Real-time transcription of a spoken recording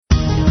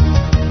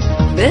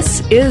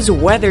This is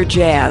Weather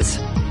Jazz.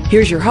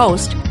 Here's your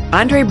host,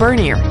 Andre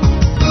Bernier.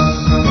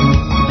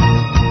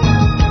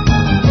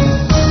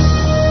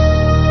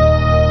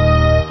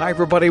 Hi,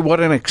 everybody.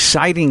 What an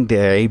exciting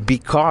day,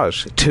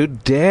 because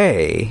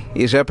today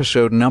is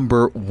episode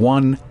number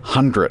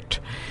 100.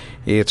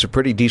 It's a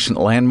pretty decent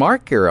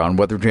landmark here on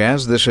Weather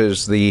Jazz. This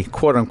is the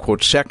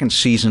quote-unquote second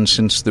season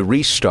since the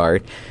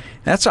restart.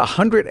 That's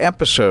 100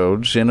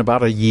 episodes in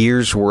about a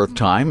year's worth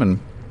time, and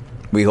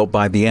we hope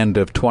by the end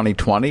of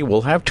 2020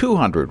 we'll have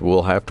 200.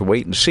 We'll have to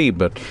wait and see,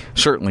 but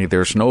certainly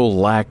there's no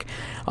lack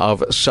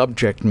of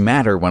subject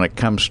matter when it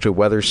comes to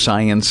weather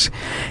science,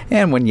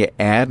 and when you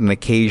add an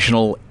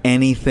occasional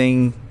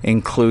anything,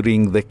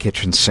 including the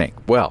kitchen sink.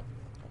 Well,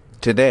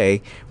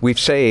 today we've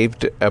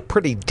saved a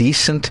pretty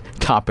decent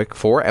topic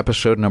for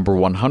episode number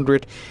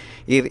 100.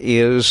 It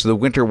is the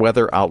Winter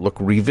Weather Outlook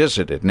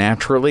Revisited.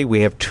 Naturally,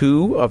 we have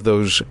 2 of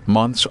those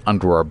months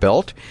under our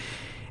belt.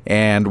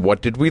 And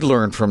what did we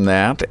learn from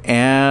that?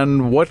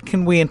 And what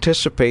can we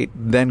anticipate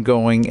then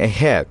going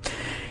ahead?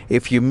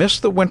 If you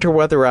missed the Winter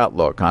Weather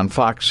Outlook on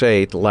Fox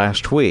 8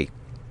 last week,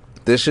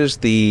 this is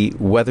the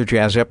Weather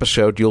Jazz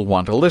episode you'll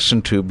want to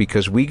listen to,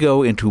 because we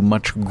go into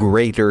much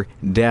greater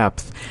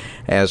depth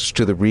as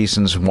to the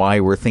reasons why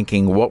we're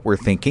thinking what we're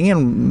thinking,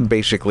 and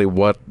basically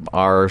what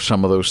are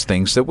some of those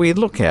things that we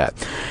look at.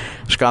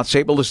 Scott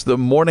Sable is the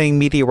morning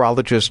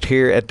meteorologist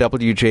here at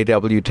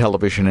WJW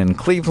Television in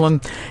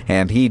Cleveland,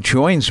 and he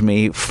joins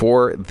me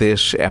for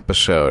this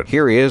episode.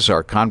 Here is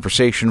our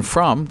conversation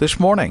from this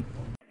morning.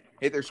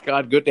 Hey there,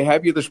 Scott. Good to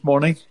have you this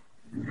morning.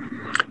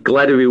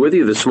 Glad to be with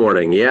you this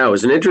morning. Yeah, it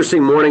was an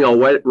interesting morning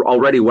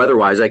already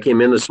weather-wise. I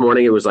came in this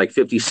morning, it was like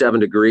 57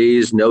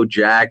 degrees, no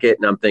jacket,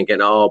 and I'm thinking,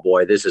 oh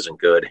boy, this isn't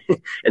good.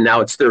 And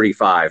now it's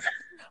 35.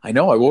 I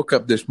know. I woke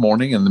up this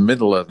morning in the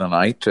middle of the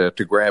night to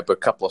grab a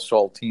couple of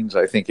saltines.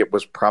 I think it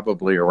was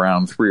probably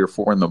around 3 or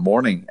 4 in the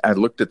morning. I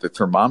looked at the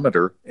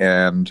thermometer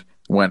and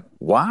went,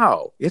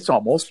 wow, it's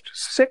almost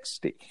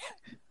 60.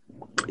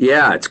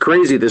 Yeah, it's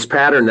crazy, this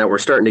pattern that we're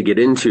starting to get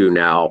into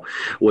now,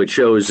 which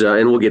shows,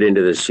 and we'll get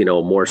into this,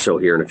 more so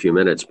here in a few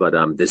minutes, but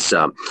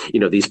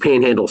these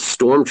panhandle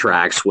storm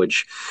tracks,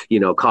 which,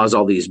 cause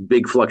all these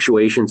big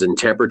fluctuations in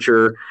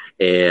temperature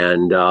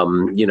and,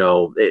 and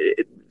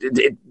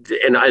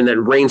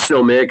then rain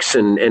snow mix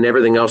and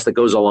everything else that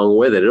goes along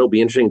with it. It'll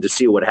be interesting to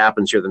see what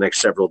happens here the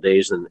next several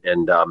days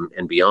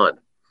and beyond.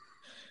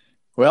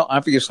 Well,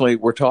 obviously,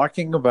 we're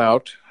talking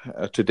about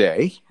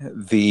today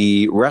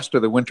the rest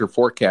of the winter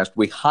forecast.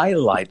 We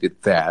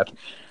highlighted that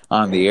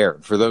on the air.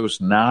 For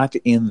those not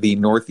in the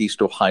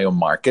Northeast Ohio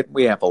market,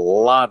 we have a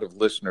lot of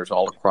listeners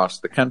all across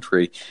the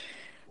country.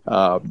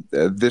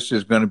 This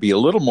is going to be a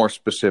little more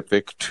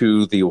specific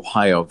to the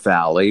Ohio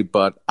Valley,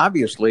 but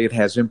obviously it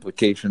has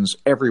implications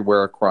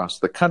everywhere across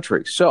the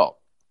country. So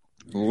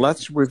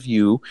let's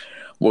review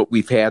what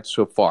we've had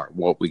so far,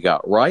 what we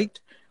got right,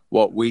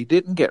 what we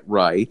didn't get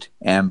right,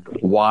 and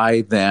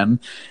why then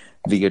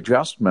the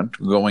adjustment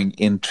going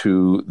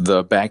into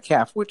the back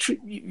half, which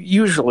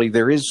usually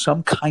there is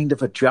some kind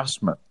of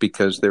adjustment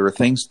because there are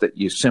things that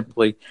you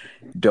simply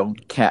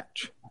don't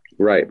catch.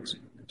 Right.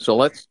 So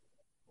let's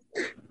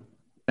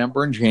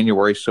December and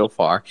January so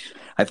far.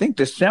 I think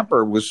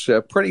December was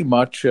pretty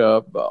much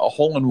a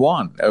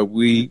hole-in-one.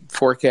 We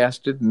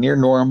forecasted near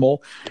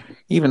normal,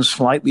 even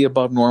slightly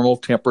above normal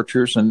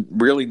temperatures, and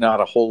really not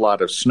a whole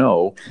lot of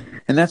snow.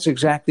 And that's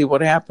exactly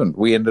what happened.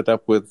 We ended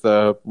up with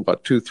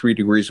about 2-3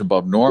 degrees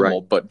above normal.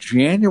 Right. But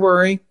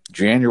January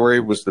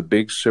was the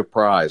big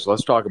surprise.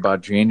 Let's talk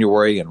about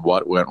January and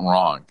what went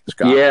wrong,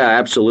 Scott. Yeah,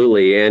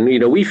 absolutely. And,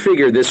 we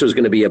figured this was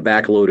going to be a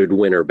backloaded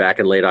winter back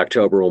in late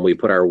October when we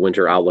put our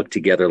winter outlook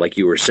together, like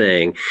you were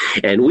saying.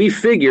 And we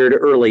figured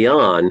early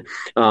on,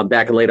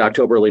 back in late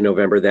October, early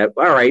November, that,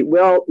 all right,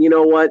 well, you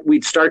know what,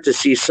 we'd start to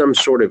see some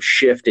sort of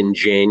shift in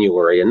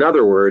January. In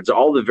other words,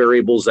 all the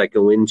variables that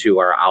go into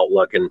our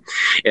outlook, and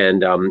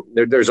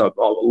there's a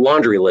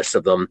laundry list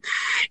of them.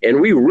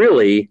 And we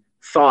really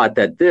thought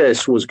that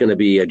this was going to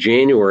be a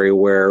January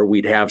where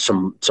we'd have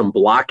some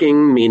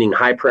blocking, meaning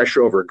high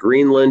pressure over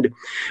Greenland.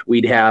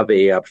 We'd have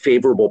a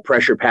favorable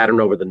pressure pattern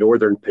over the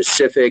northern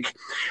Pacific,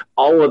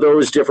 all of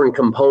those different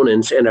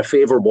components, and a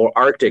favorable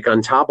Arctic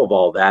on top of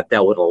all that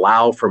would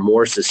allow for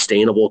more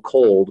sustainable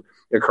cold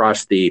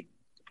across the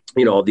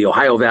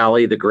Ohio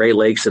Valley, the Great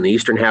Lakes, and the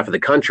eastern half of the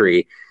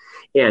country.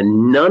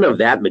 And none of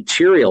that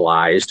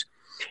materialized.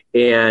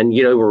 And,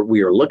 we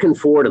were looking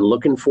for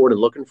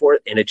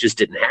it, and it just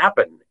didn't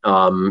happen.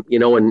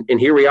 And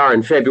here we are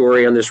in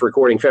February on this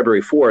recording,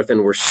 February 4th,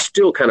 and we're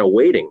still kind of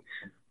waiting.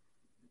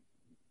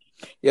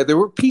 Yeah, there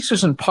were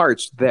pieces and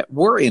parts that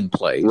were in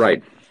place.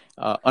 Right.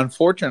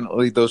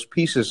 Unfortunately, those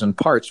pieces and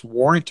parts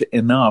weren't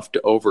enough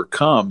to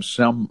overcome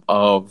some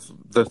of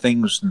the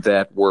things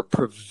that were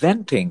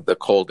preventing the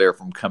cold air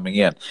from coming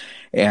in.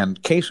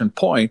 And case in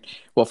point,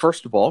 well,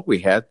 first of all, we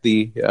had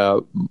the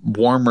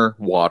warmer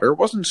water. It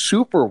wasn't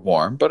super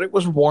warm, but it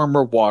was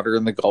warmer water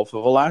in the Gulf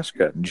of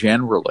Alaska. And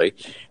generally,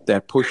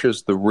 that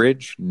pushes the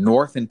ridge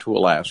north into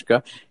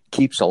Alaska,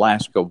 keeps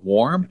Alaska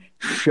warm,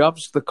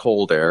 shoves the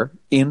cold air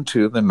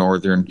into the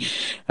northern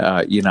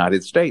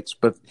United States.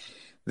 But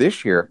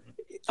this year,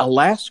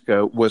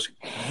 Alaska was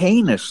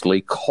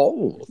heinously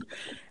cold.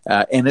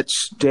 And it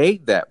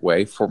stayed that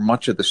way for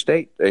much of the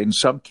state. In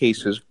some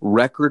cases,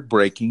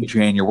 record-breaking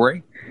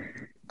January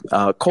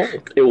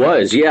cold. It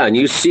was, yeah. And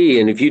you see,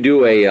 and if you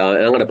do and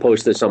I'm going to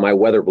post this on my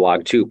weather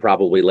blog too,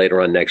 probably later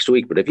on next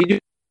week. But if you do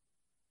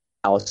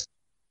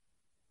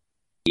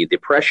the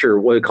pressure,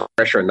 what we call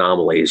pressure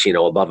anomalies,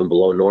 above and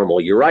below normal.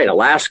 You're right.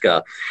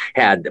 Alaska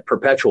had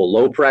perpetual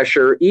low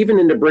pressure. Even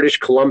into British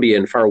Columbia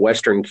and far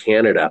western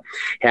Canada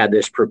had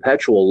this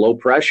perpetual low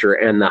pressure,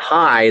 and the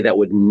high that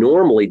would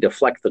normally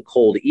deflect the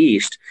cold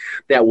east,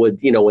 that would,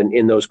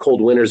 in those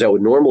cold winters that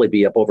would normally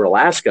be up over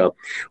Alaska,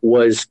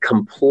 was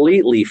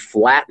completely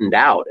flattened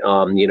out.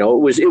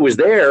 It was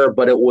there,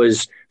 but it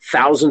was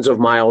thousands of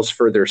miles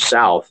further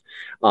south.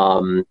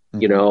 And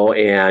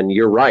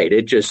you're right.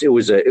 It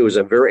was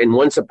a very, and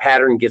once a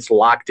pattern gets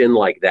locked in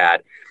like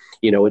that,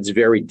 it's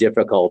very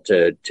difficult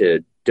to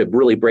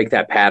really break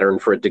that pattern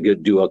for it to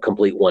do a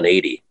complete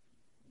 180.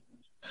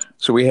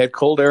 So we had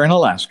cold air in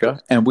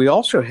Alaska, and we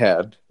also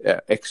had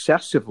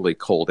excessively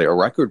cold air,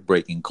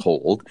 record-breaking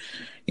cold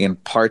in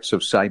parts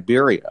of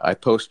Siberia. I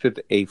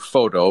posted a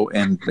photo,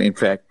 and in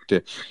fact,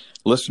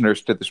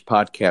 listeners to this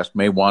podcast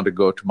may want to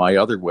go to my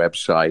other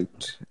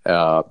website,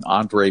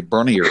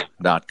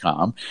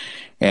 andrebernier.com,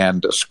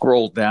 and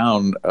scroll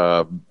down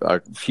a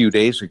few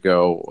days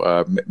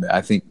ago.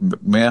 I think,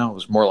 it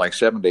was more like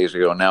 7 days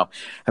ago now.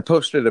 I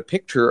posted a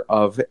picture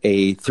of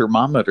a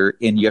thermometer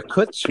in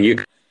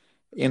Yakutsk.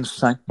 And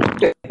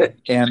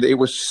it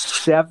was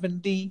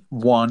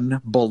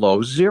 71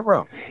 below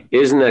zero.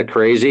 Isn't that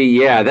crazy?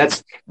 Yeah,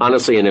 that's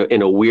honestly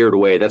in a weird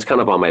way. That's kind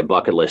of on my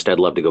bucket list. I'd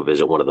love to go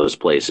visit one of those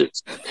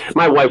places.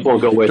 My wife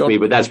won't go with me,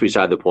 but that's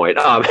beside the point.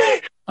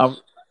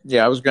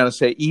 Yeah, I was going to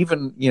say,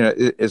 even,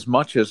 as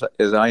much as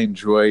I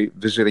enjoy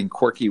visiting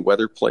quirky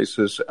weather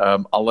places,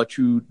 I'll let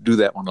you do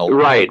that one alone.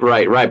 Right.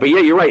 But yeah,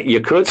 you're right.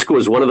 Yakutsk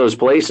was one of those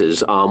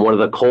places, one of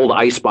the cold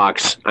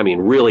icebox,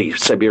 really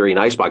Siberian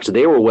icebox.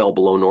 They were well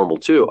below normal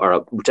too,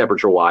 or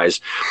temperature-wise.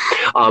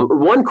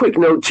 One quick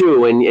note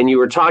too, and we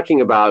were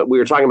talking about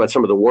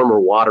some of the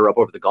warmer water up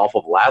over the Gulf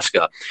of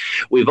Alaska.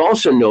 We've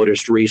also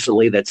noticed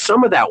recently that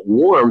some of that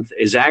warmth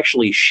is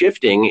actually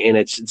shifting,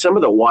 and some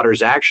of the water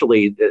is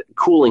actually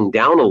cooling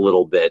down a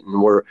little bit,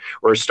 and we're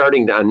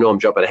starting to, I know I'm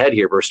jumping ahead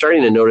here, but we're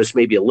starting to notice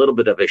maybe a little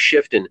bit of a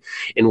shift in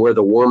where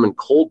the warm and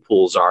cold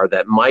pools are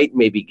that might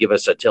maybe give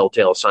us a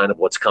telltale sign of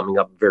what's coming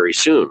up very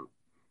soon.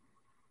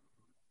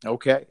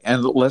 Okay,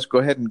 and let's go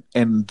ahead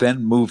and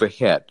then move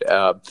ahead.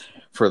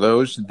 For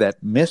those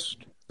that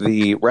missed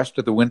the rest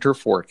of the winter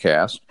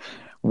forecast,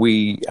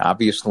 we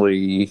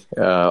obviously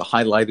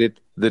highlighted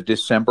the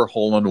December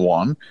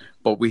hole-in-one,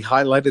 but we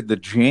highlighted the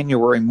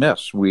January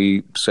miss.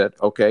 We said,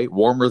 okay,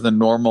 warmer than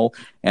normal,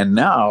 and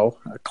now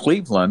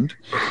Cleveland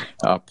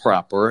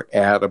proper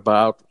at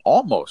about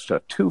almost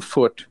a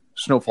 2-foot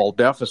snowfall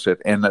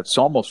deficit, and that's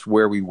almost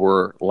where we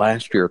were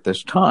last year at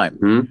this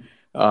time.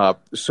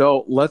 Mm-hmm.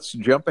 So let's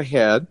jump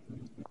ahead.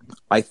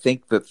 I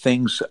think that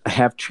things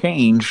have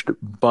changed,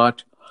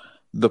 but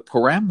the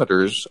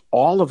parameters,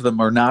 all of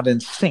them are not in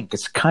sync.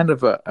 It's kind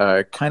of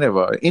a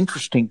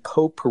interesting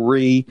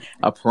potpourri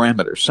of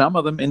parameters. Some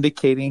of them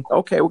indicating,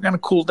 okay, we're going to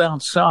cool down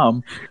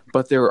some,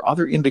 but there are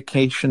other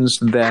indications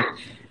that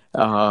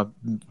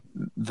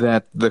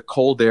that the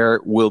cold air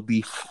will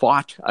be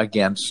fought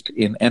against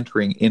in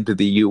entering into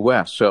the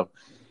U.S. So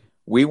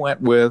we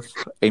went with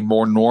a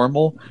more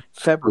normal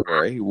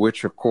February,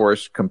 which, of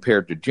course,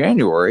 compared to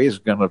January,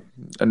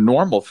 a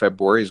normal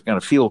February is going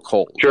to feel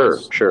cold.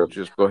 Sure.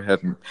 Just go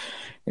ahead and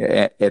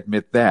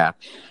admit that.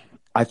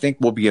 I think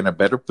we'll be in a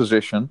better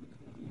position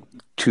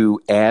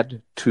to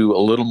add to a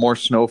little more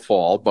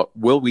snowfall, but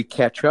will we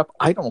catch up?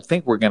 I don't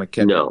think we're going to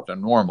catch up to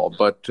normal,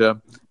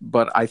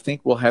 but I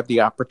think we'll have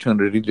the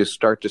opportunity to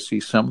start to see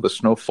some of the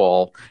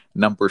snowfall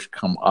numbers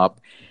come up,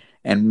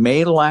 and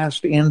may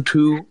last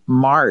into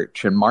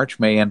March, and March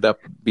may end up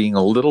being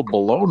a little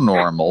below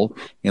normal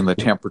in the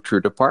temperature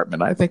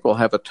department. I think we'll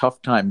have a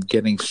tough time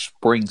getting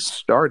spring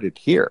started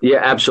here. Yeah,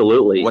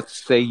 absolutely. What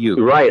say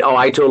you? Right. Oh,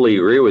 I totally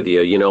agree with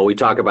you. We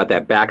talk about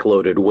that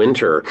backloaded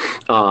winter,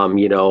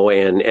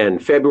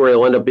 and February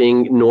will end up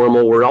being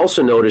normal. We're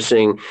also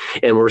noticing,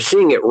 and we're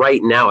seeing it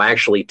right now,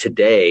 actually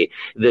today,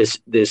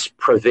 this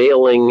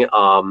prevailing,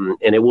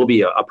 and it will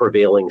be a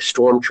prevailing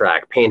storm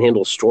track,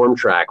 panhandle storm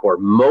track, where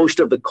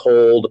most of the cold,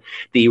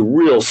 the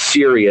real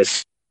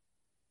serious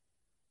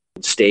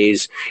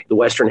stays the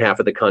western half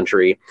of the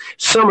country.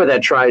 Some of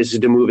that tries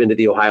to move into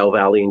the Ohio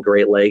Valley and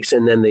Great Lakes,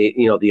 and then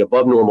the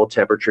above normal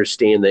temperatures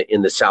stay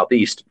in the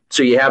southeast.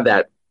 So you have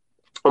that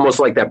almost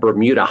like that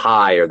Bermuda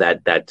high, or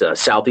that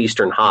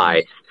southeastern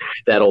high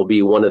that'll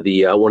be one of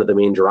the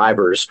main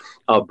drivers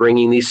of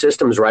bringing these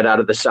systems right out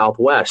of the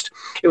Southwest.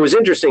 It was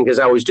interesting because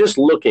I was just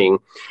looking,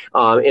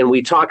 and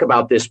we talk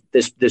about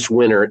this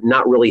winter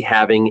not really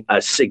having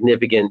a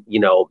significant,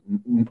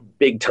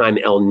 big time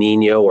El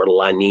Nino or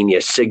La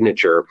Nina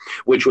signature,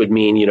 which would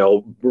mean,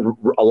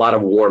 a lot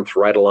of warmth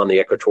right along the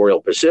equatorial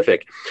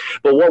Pacific.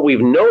 But what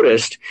we've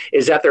noticed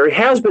is that there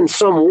has been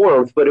some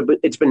warmth, but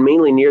it's been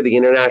mainly near the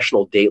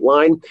international date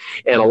line.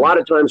 And a lot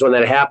of times when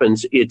that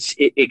happens,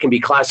 it can be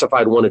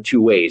classified one of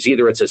two ways.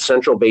 Either it's a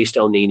central based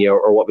El Nino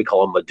or what we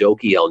call a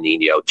Modoki El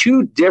Nino.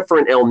 Two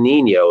different El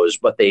Ninos,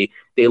 but they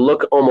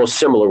look almost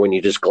similar when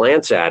you just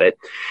glance at it.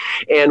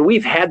 And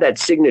we've had that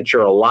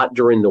signature a lot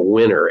during the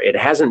winter. It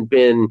hasn't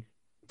been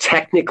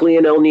technically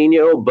an El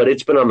Nino, but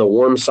it's been on the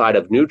warm side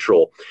of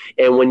neutral.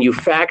 And when you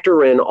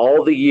factor in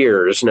all the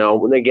years,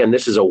 now, again,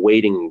 this is a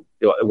weighting,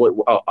 a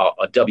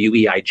WEIGHT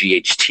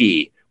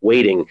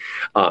weighting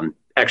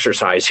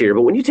exercise here.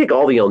 But when you take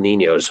all the El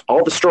Ninos,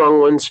 all the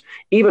strong ones,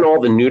 even all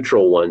the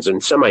neutral ones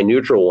and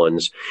semi-neutral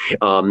ones,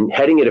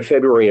 heading into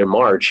February and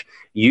March,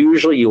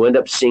 usually you end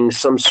up seeing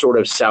some sort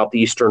of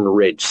southeastern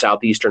ridge,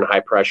 southeastern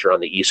high pressure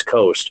on the East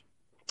Coast.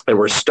 And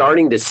we're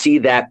starting to see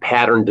that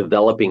pattern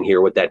developing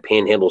here with that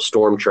panhandle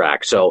storm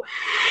track. So,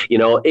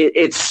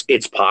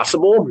 it's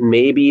possible.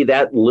 Maybe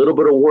that little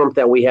bit of warmth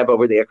that we have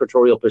over the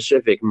equatorial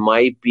Pacific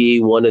might be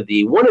one of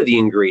the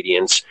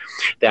ingredients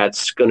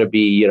that's going to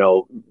be,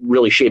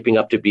 really shaping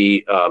up to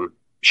be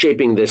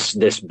shaping this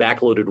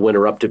backloaded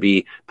winter up to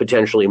be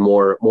potentially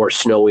more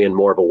snowy and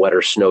more of a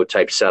wetter snow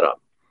type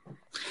setup.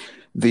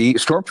 The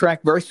storm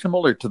track, very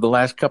similar to the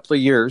last couple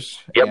of years.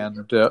 Yep.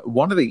 And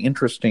one of the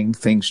interesting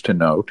things to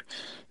note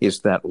is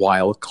that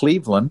while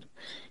Cleveland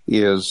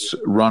is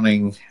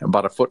running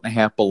about 1.5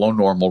 feet below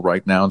normal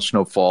right now in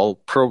snowfall,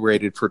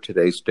 prorated for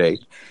today's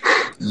date,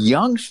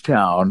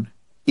 Youngstown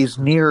is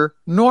near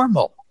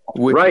normal,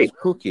 which is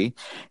kooky,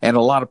 and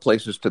a lot of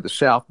places to the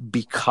south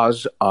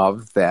because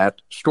of that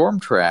storm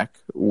track,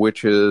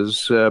 which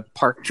is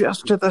parked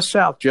just to the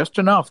south, just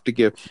enough to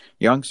give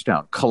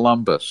Youngstown,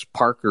 Columbus,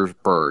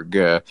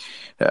 Parkersburg,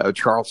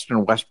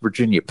 Charleston, West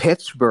Virginia,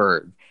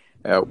 Pittsburgh,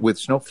 with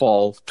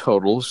snowfall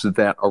totals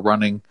that are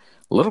running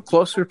a little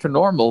closer to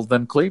normal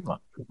than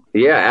Cleveland.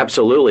 Yeah,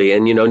 absolutely.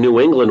 And, New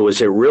England was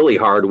hit really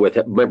hard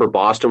remember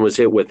Boston was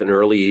hit with an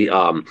early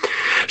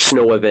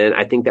snow event.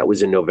 I think that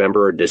was in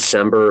November or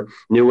December.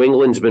 New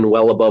England's been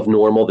well above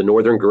normal. The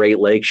Northern Great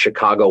Lakes,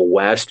 Chicago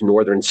West,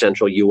 Northern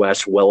Central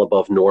U.S., well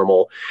above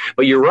normal.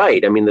 But you're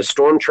right. I mean, the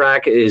storm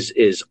track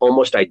is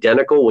almost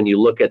identical. When you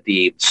look at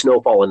the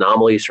snowfall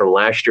anomalies from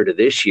last year to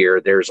this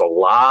year, there's a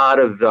lot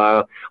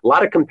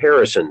of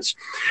comparisons.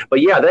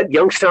 But yeah, that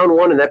Youngstown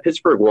one and that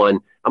Pittsburgh one,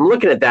 I'm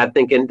looking at that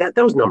thinking that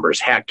those numbers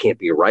can't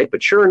be right,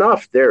 but sure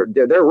enough, they're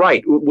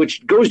right,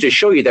 which goes to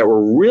show you that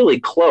we're really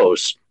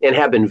close and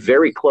have been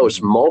very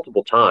close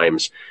multiple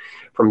times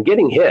from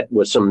getting hit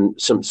with some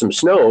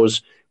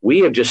snows. We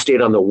have just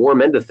stayed on the warm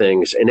end of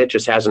things, and it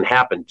just hasn't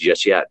happened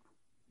just yet.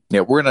 Yeah,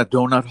 we're in a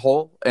donut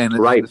hole, and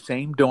it's the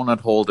same donut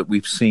hole that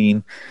we've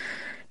seen.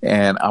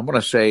 And I'm going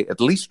to say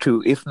at least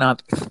 2, if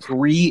not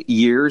 3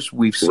 years,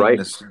 we've seen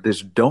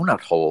this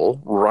donut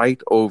hole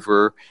right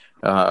over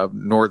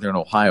northern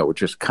Ohio,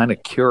 which is kind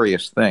of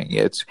curious thing.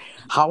 It's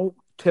how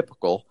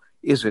typical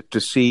is it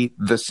to see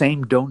the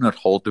same donut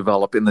hole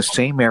develop in the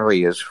same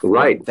areas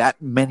for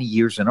that many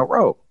years in a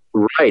row?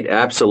 Right,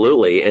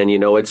 absolutely. And,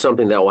 it's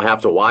something that we'll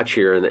have to watch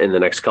here in the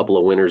next couple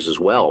of winters as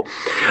well.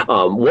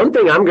 One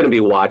thing I'm going to be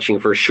watching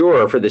for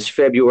sure for this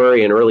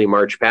February and early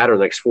March pattern,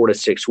 the next 4 to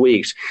 6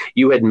 weeks,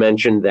 you had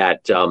mentioned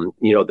that,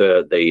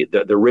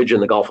 the ridge in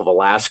the Gulf of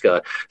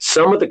Alaska,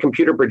 some of the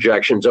computer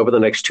projections over the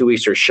next 2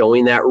 weeks are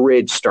showing that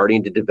ridge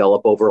starting to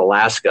develop over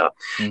Alaska.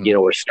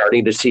 Mm. We're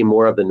starting to see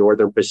more of the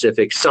Northern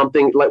Pacific,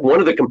 something like one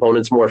of the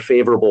components more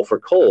favorable for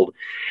cold.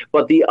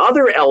 But the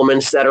other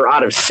elements that are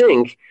out of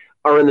sync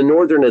are in the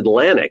northern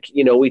Atlantic.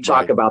 We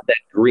talk about that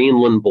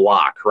Greenland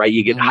block, right?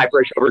 You get high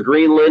pressure over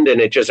Greenland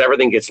and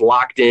everything gets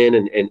locked in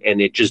and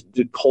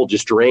the cold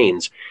just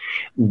drains.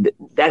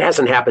 That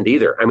hasn't happened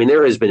either. I mean,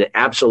 there has been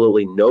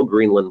absolutely no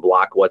Greenland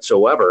block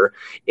whatsoever.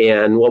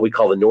 And what we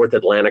call the North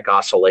Atlantic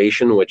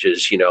Oscillation, which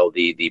is,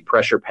 the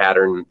pressure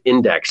pattern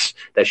index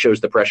that shows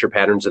the pressure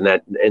patterns in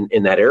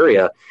that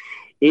area,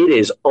 it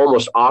is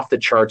almost off the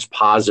charts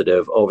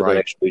positive over the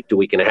next week to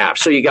week and a half.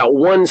 So you got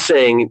one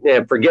saying,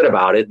 forget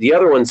about it. The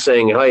other one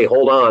saying, hey,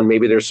 hold on,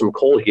 maybe there's some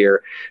cold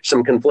here,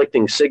 some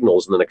conflicting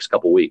signals in the next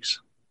couple of weeks.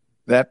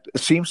 That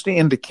seems to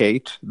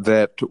indicate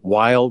that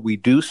while we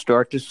do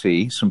start to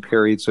see some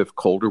periods of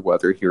colder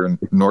weather here in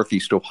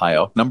Northeast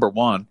Ohio, number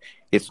one,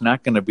 it's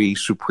not going to be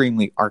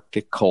supremely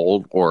Arctic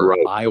cold or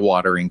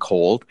eye-watering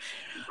cold.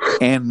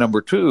 And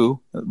number two,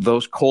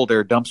 those cold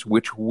air dumps,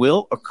 which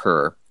will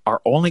occur, are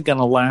only going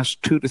to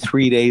last 2 to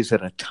 3 days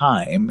at a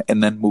time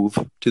and then move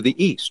to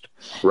the east.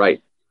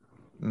 Right.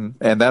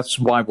 And that's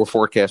why we're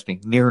forecasting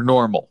near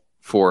normal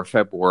for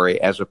February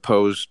as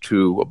opposed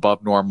to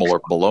above normal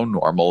or below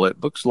normal.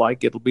 It looks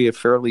like it'll be a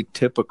fairly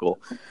typical,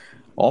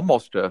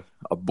 almost a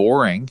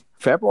boring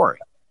February.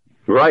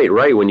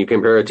 Right. When you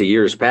compare it to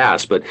years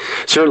past, but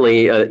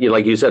certainly,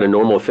 like you said, a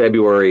normal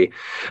February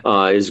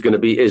is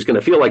going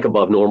to feel like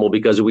above normal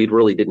because we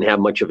really didn't have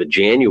much of a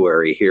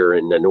January here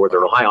in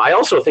northern Ohio. I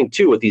also think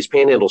too, with these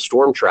panhandle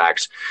storm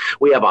tracks,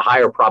 we have a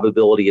higher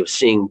probability of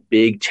seeing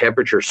big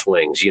temperature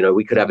swings.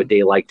 We could have a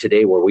day like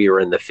today where we were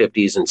in the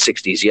 50s and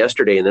 60s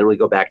yesterday, and then we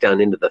go back down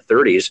into the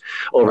 30s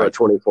over a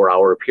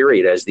 24-hour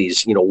period as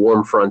these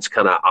warm fronts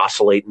kind of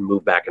oscillate and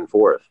move back and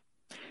forth.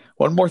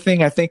 One more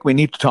thing I think we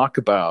need to talk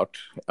about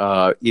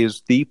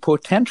is the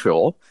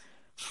potential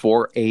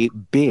for a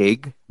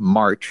big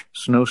March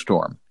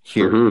snowstorm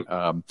here.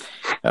 Mm-hmm.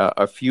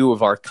 A few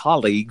of our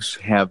colleagues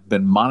have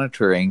been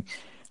monitoring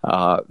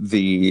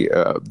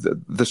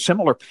the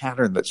similar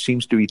pattern that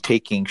seems to be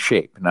taking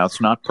shape. Now,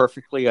 it's not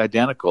perfectly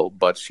identical,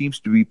 but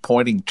seems to be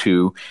pointing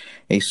to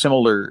a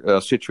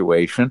similar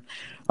situation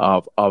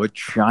of a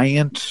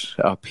giant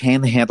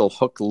panhandle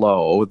hook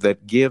low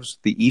that gives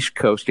the East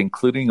Coast,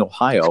 including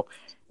Ohio,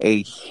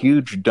 a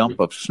huge dump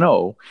of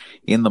snow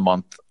in the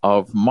month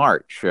of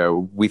March.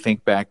 We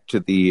think back to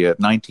the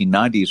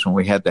 1990s when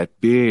we had that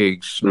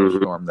big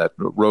snowstorm that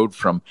rode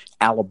from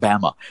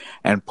Alabama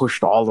and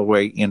pushed all the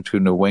way into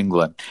New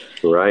England.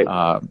 Right.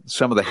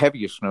 Some of the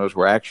heaviest snows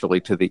were actually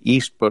to the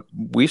east, but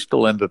we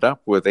still ended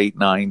up with 8,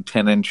 9,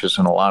 10 inches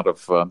in a lot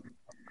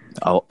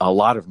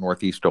of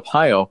Northeast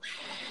Ohio.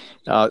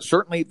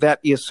 Certainly, that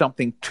is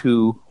something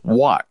to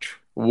watch.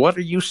 What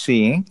are you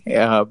seeing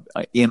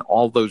in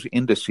all those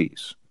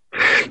indices?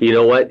 You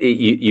know what?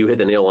 You hit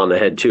the nail on the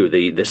head, too.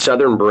 The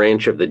southern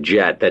branch of the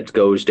jet that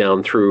goes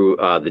down through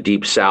the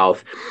deep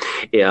south,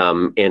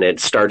 and it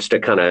starts to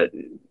kind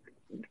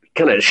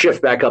of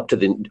shift back up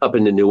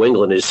into New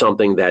England is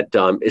something that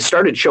it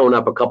started showing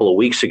up a couple of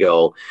weeks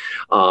ago.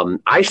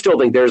 I still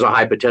think there's a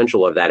high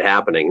potential of that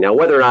happening. Now,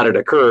 whether or not it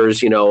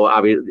occurs,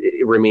 obviously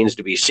it remains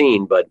to be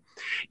seen. But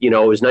it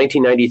was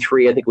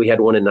 1993. I think we had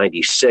one in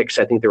 96.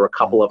 I think there were a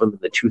couple of them in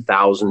the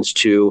 2000s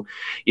too.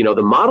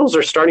 The models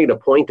are starting to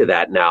point to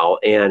that now.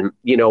 And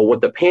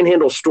what the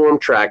Panhandle Storm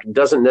Track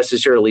doesn't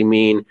necessarily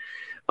mean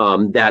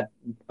that,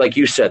 like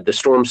you said, the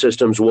storm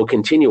systems will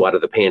continue out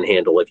of the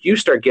Panhandle. If you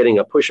start getting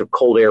a push of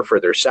cold air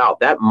further south,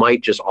 that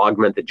might just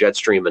augment the jet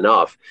stream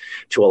enough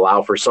to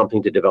allow for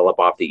something to develop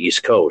off the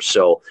East Coast.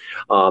 So,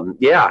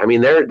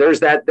 there's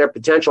that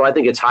potential. I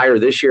think it's higher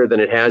this year than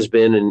it has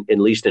been, at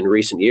least in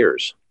recent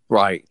years.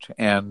 Right,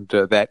 and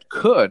that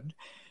could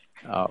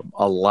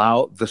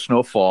allow the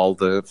snowfall,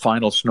 the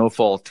final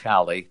snowfall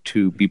tally,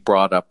 to be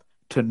brought up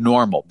to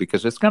normal,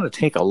 because it's going to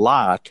take a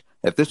lot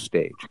at this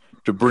stage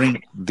to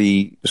bring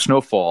the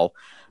snowfall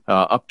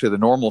up to the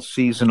normal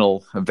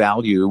seasonal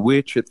value,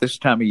 which at this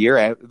time of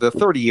year, the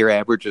 30-year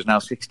average is now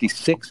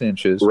 66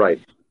 inches. Right.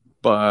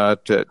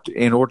 But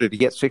in order to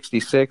get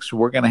 66,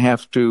 we're going to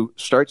have to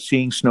start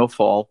seeing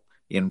snowfall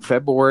in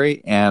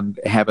February and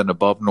have an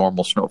above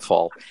normal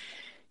snowfall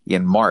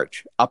in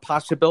March. A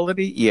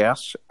possibility,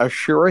 yes. A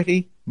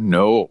surety,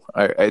 no.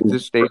 At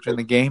this stage in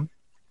the game,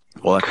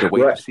 we'll have to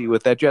wait to see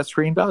what that jet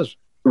stream does.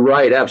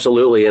 Right,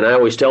 absolutely. And I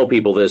always tell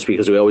people this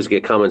because we always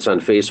get comments on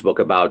Facebook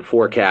about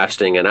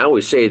forecasting. And I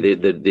always say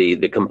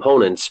the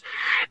components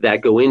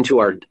that go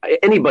into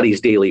anybody's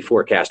daily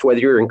forecast,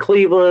 whether you're in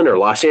Cleveland or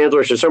Los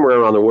Angeles or somewhere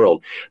around the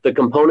world, the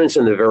components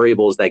and the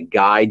variables that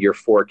guide your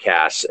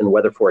forecasts and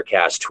weather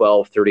forecasts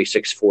 12,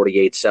 36,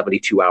 48,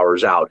 72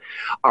 hours out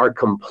are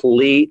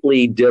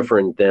completely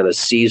different than a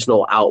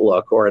seasonal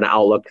outlook or an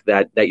outlook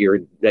that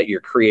you're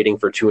creating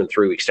for 2 and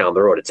 3 weeks down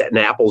the road. It's an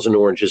apples and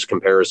oranges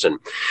comparison.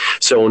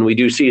 So when we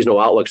do seasonal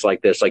outlooks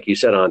like this, like you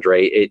said,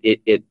 Andre,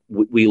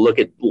 we look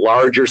at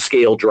larger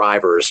scale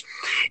drivers,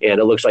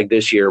 and it looks like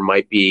this year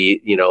might be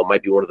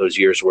one of those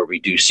years where we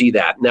do see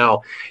that.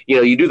 Now,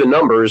 you do the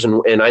numbers,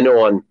 and I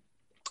know on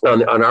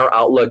our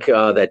outlook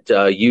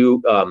that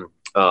you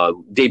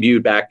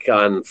debuted back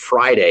on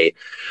Friday,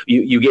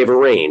 you gave a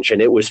range,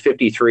 and it was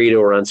 53 to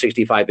around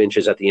 65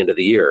 inches at the end of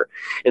the year.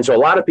 And so a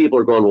lot of people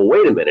are going, well,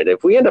 wait a minute,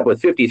 if we end up with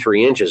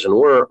 53 inches and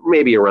we're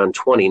maybe around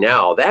 20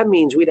 now, that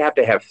means we'd have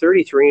to have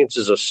 33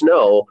 inches of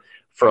snow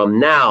from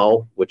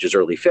now, which is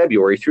early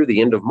February, through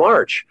the end of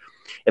March.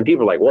 And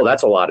people are like, well,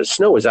 that's a lot of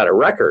snow. Is that a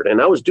record?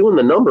 And I was doing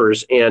the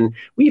numbers, and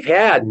we've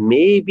had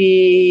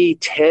maybe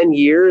 10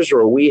 years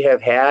where we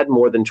have had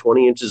more than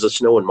 20 inches of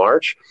snow in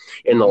March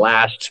in the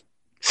last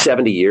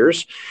 70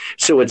 years.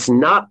 So it's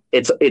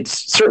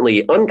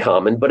certainly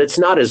uncommon, but it's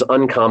not as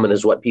uncommon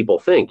as what people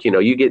think.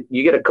 You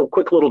get a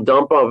quick little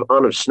dump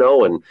of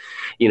snow, and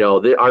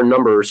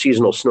our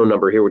seasonal snow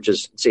number here, which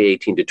is say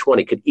 18 to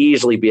 20, could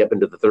easily be up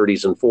into the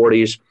 30s and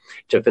 40s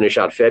to finish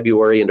out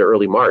February into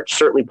early March.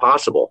 Certainly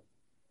possible.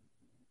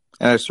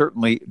 And I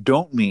certainly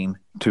don't mean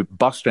to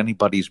bust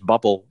anybody's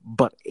bubble,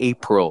 but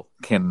April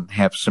can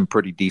have some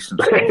pretty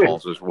decent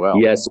snowfalls as well.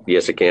 Yes,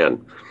 it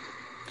can.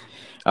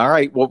 All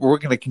right. Well, we're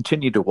going to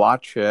continue to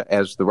watch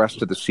as the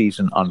rest of the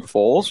season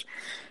unfolds.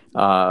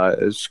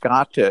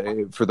 Scott,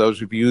 for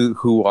those of you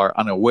who are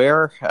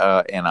unaware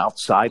and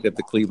outside of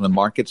the Cleveland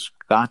market,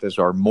 Scott is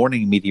our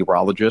morning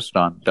meteorologist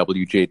on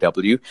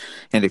WJW.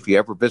 And if you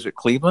ever visit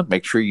Cleveland,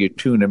 make sure you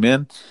tune him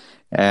in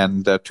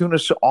And tune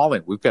us all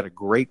in. We've got a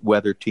great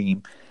weather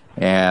team,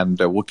 and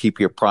we'll keep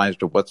you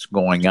apprised of what's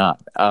going on.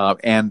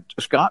 And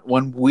Scott,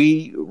 when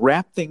we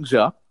wrap things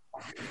up,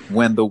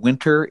 when the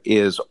winter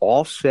is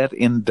all set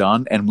and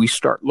done and we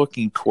start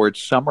looking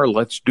towards summer,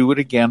 let's do it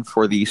again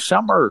for the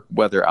summer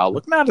weather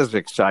outlook. Not as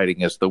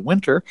exciting as the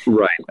winter,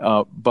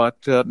 right? But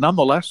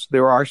nonetheless,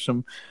 there are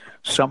some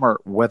summer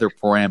weather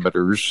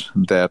parameters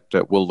that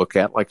we'll look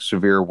at, like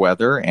severe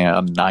weather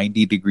and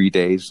 90-degree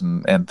days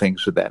and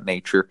things of that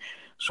nature.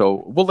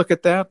 So we'll look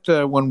at that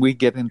when we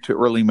get into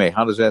early May.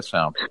 How does that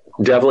sound?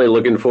 Definitely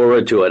looking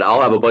forward to it.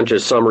 I'll have a bunch of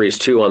summaries,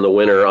 too, on the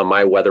winter on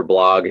my weather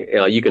blog.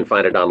 You can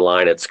find it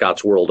online at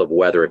Scott's World of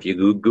Weather. If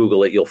you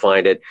Google it, you'll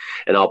find it.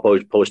 And I'll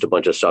post a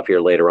bunch of stuff here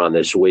later on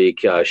this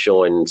week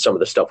showing some of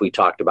the stuff we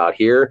talked about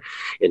here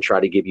and try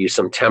to give you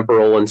some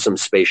temporal and some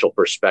spatial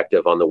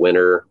perspective on the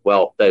winter.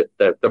 Well,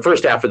 the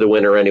first half of the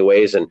winter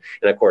anyways, and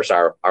of course,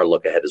 our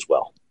look ahead as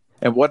well.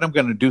 And what I'm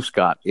going to do,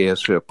 Scott,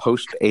 is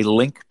post a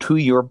link to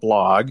your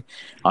blog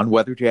on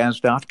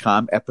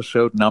weatherjazz.com,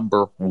 episode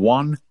number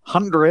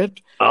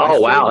 100. Oh,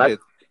 wow.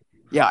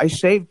 Yeah, I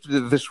saved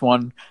this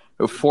one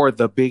for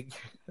the big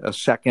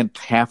second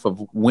half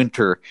of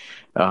winter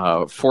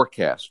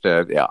forecast.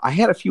 I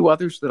had a few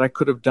others that I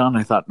could have done.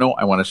 I thought, no,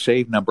 I want to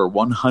save number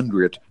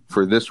 100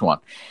 for this one.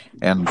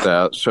 And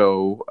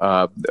so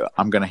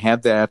I'm going to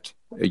have that,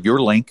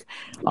 your link,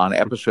 on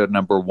episode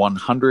number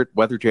 100,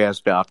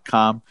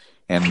 weatherjazz.com.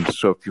 And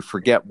so if you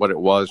forget what it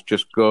was,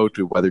 just go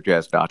to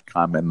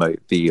weatherjazz.com and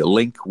the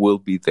link will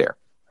be there.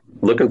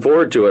 Looking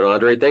forward to it,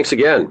 Andre. Thanks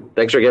again.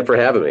 Thanks again for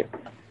having me.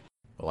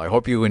 Well, I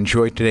hope you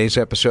enjoyed today's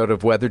episode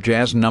of Weather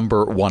Jazz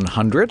number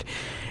 100.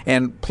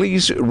 And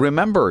please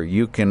remember,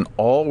 you can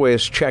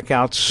always check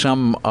out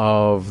some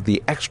of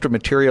the extra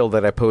material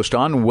that I post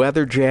on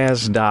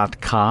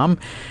weatherjazz.com.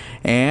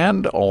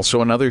 And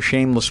also another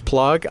shameless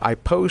plug, I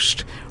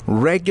post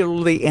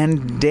regularly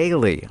and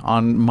daily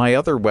on my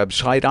other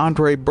website,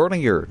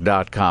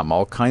 andrebernier.com,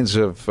 all kinds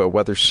of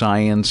weather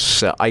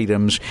science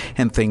items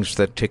and things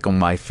that tickle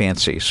my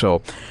fancy.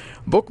 So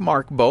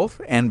bookmark both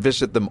and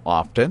visit them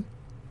often.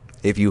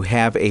 If you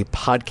have a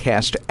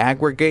podcast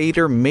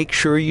aggregator, make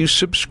sure you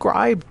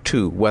subscribe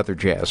to Weather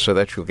Jazz so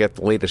that you'll get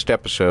the latest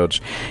episodes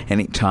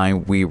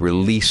anytime we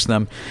release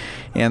them.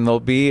 And there'll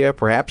be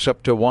perhaps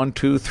up to 1,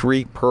 2,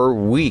 3 per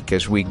week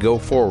as we go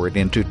forward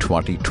into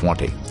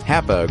 2020.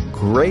 Have a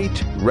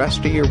great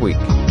rest of your week.